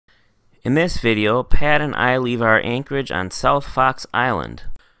In this video, Pat and I leave our anchorage on South Fox Island.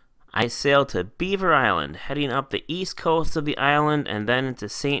 I sail to Beaver Island, heading up the east coast of the island and then into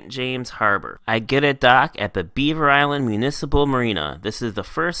St. James Harbor. I get a dock at the Beaver Island Municipal Marina. This is the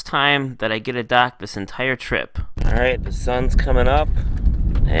first time that I get a dock this entire trip. Alright, the sun's coming up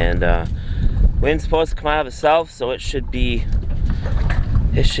and wind's supposed to come out of the south, so it should be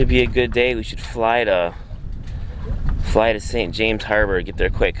a good day. We should fly to St. James Harbor, get there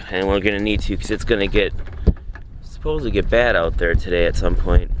quick, and we're gonna need to because it's gonna supposed to get bad out there today at some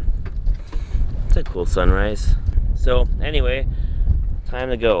point. It's a cool sunrise. So anyway, time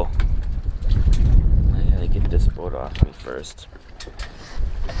to go. I gotta get this boat off me first.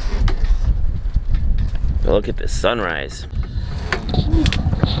 But look at this sunrise.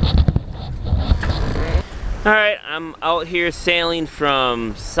 Alright, I'm out here sailing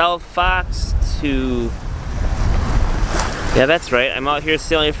from South Fox to... Yeah, that's right. I'm out here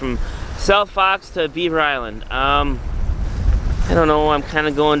sailing from South Fox to Beaver Island. I don't know, I'm kind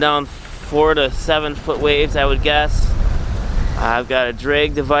of going down 4 to 7 foot waves, I would guess. I've got a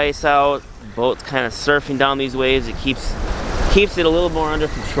drag device out. The boat's kind of surfing down these waves. It keeps it a little more under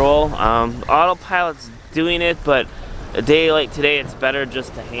control. Autopilot's doing it, but a day like today, it's better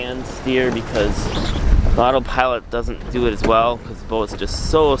just to hand steer because the autopilot doesn't do it as well because the boat's just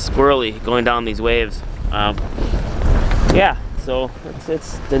so squirrely going down these waves. Yeah, so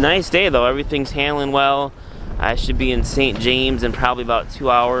it's a nice day though. Everything's handling well. I should be in St. James in probably about 2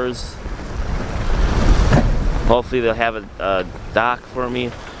 hours. Hopefully they'll have a dock for me.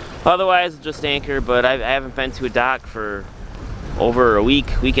 Otherwise, just anchor, but I haven't been to a dock for over a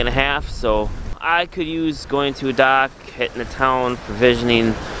week and a half, so I could use going to a dock, hitting a town,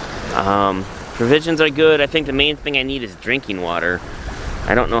 provisioning. Provisions are good. I think the main thing I need is drinking water.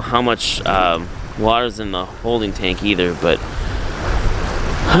 I don't know how much water's in the holding tank either, but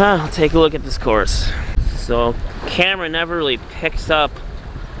I'll take a look at this course. So camera never really picks up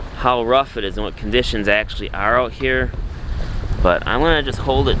how rough it is and what conditions actually are out here, but I'm gonna just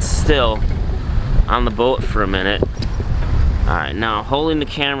hold it still on the boat for a minute. Alright, now holding the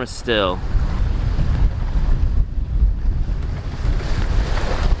camera still.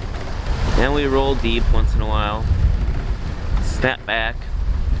 Then we roll deep once in a while, step back.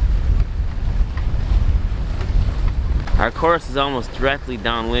 Our course is almost directly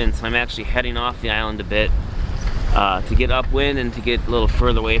downwind, so I'm actually heading off the island a bit to get upwind and to get a little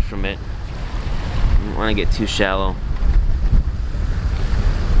further away from it. I don't want to get too shallow.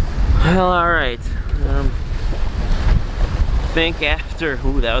 Well, alright. I think after...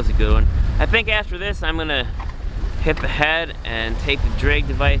 Ooh, that was a good one. I think after this I'm going to hit the head and take the drag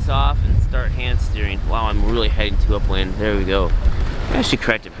device off and start hand steering. Wow, I'm really heading too upwind. There we go. I actually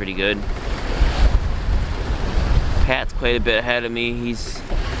cracked it pretty good. Pat's quite a bit ahead of me.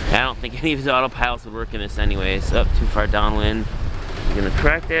 I don't think any of his autopilots would work in this anyways. Up too far downwind. I'm gonna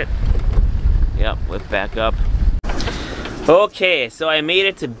correct it. Yep, whip back up. Okay, so I made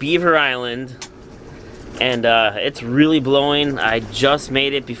it to Beaver Island, and it's really blowing. I just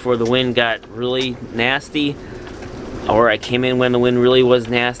made it before the wind got really nasty, or I came in when the wind really was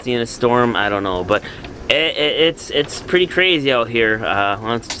nasty in a storm. I don't know, but it's pretty crazy out here.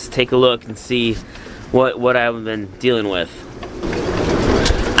 Let's just take a look and see what I've been dealing with.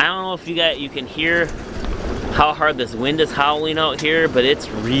 I don't know if you can hear how hard this wind is howling out here, but it's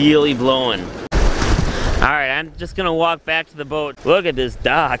really blowing. Alright, I'm just gonna walk back to the boat. Look at this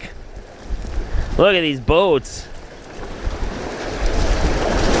dock. Look at these boats.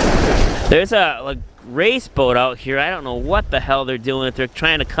 There's a race boat out here. I don't know what the hell they're doing. If they're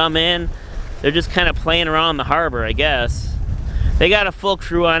trying to come in, they're just kind of playing around the harbor, I guess. They got a full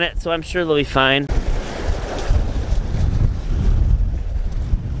crew on it, so I'm sure they'll be fine.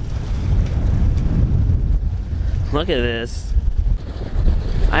 Look at this.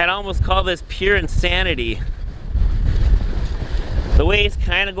 I'd almost call this pure insanity. The waves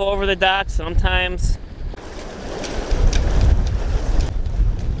kind of go over the dock sometimes.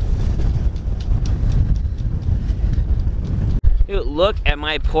 Dude, look at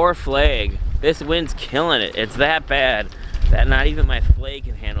my poor flag. This wind's killing it. It's that bad that not even my flag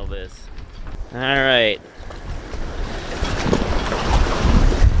can handle this. Alright.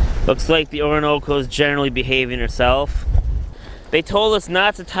 Looks like the Orinoco's generally behaving herself. They told us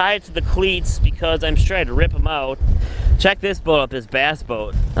not to tie it to the cleats because I'm sure I'd rip them out. Check this boat out, this bass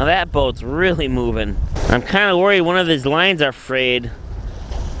boat. Now that boat's really moving. I'm kind of worried one of these lines are frayed.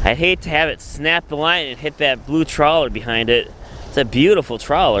 I'd hate to have it snap the line and hit that blue trawler behind it. It's a beautiful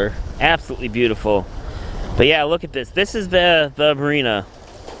trawler, absolutely beautiful. But yeah, look at this. This is the marina.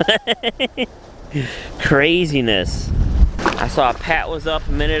 Craziness. I saw Pat was up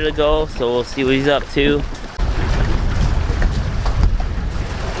a minute ago, so we'll see what he's up to.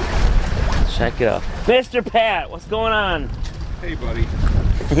 Check it out. Mr. Pat, what's going on? Hey, buddy.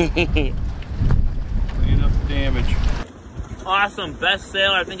 Cleaning up the damage. Awesome, best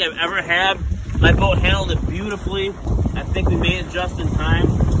sail I think I've ever had. My boat handled it beautifully. I think we made it just in time.